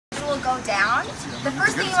will go down, the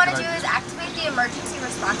first thing you want to do is activate the emergency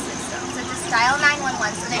response system. So just dial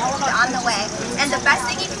 911 so they can be on the way. And the best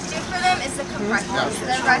thing you can do for them is the compressions.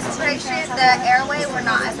 The respiration, the airway, we're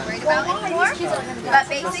not as worried about anymore. But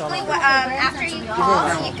basically, after you call,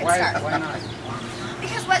 you can start.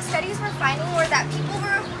 Because what studies were finding were that people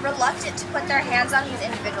were reluctant to put their hands on these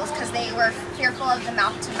individuals because they were fearful of the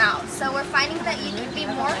mouth-to-mouth. So we're finding that you could be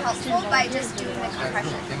more helpful by just doing the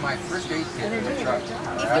compression. In my first aid kit in the truck,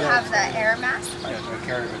 if you have the air mask? Yeah,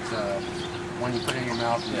 it's one you put in your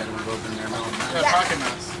mouth and then it will open their mouth. Yeah, pocket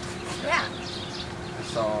mask. Yeah.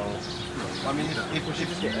 So, I mean, if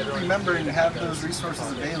you remember and have those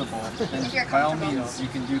resources available, then by all means you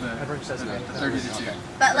can do the 30 to 2.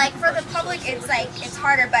 But like for the public, it's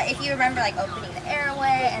harder. But if you remember like opening the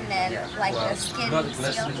airway and then like the skin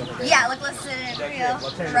seal, yeah, like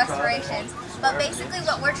respirations. But basically,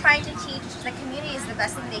 what we're trying to teach the community is the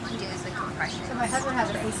best thing they can do is the compression. So my husband has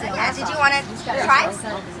an ACL. Yeah. Did you want to try?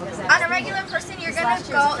 On a regular person, you're gonna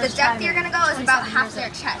go. The depth you're gonna go is about half their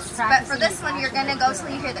chest. But for this one, you're gonna go till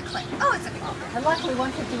you hear the click. Oh, it's okay. And luckily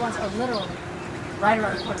 151s are literally right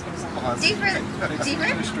around the corner from the Deeper?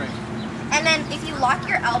 And then if you lock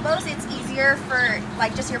your elbows, it's easier for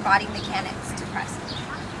like just your body mechanics to press.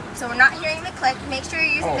 So we're not hearing the click. Make sure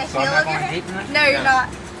you're using the heel of your hand. No, you're not.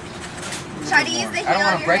 Try to use the heel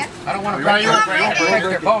of your hand. I don't want to break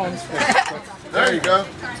their bones. There you go.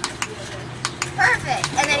 Perfect.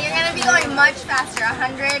 And then you're going to be going much faster,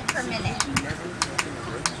 100 per minute.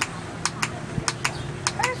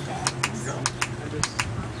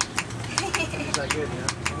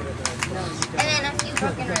 And then a few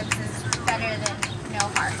broken ribs is better than no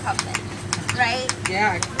heart pumping, right?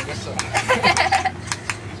 Yeah, I guess so.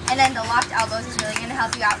 And then the locked elbows is really going to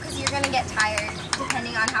help you out because you're going to get tired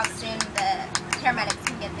depending on how soon the paramedics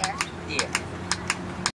can get there. Yeah.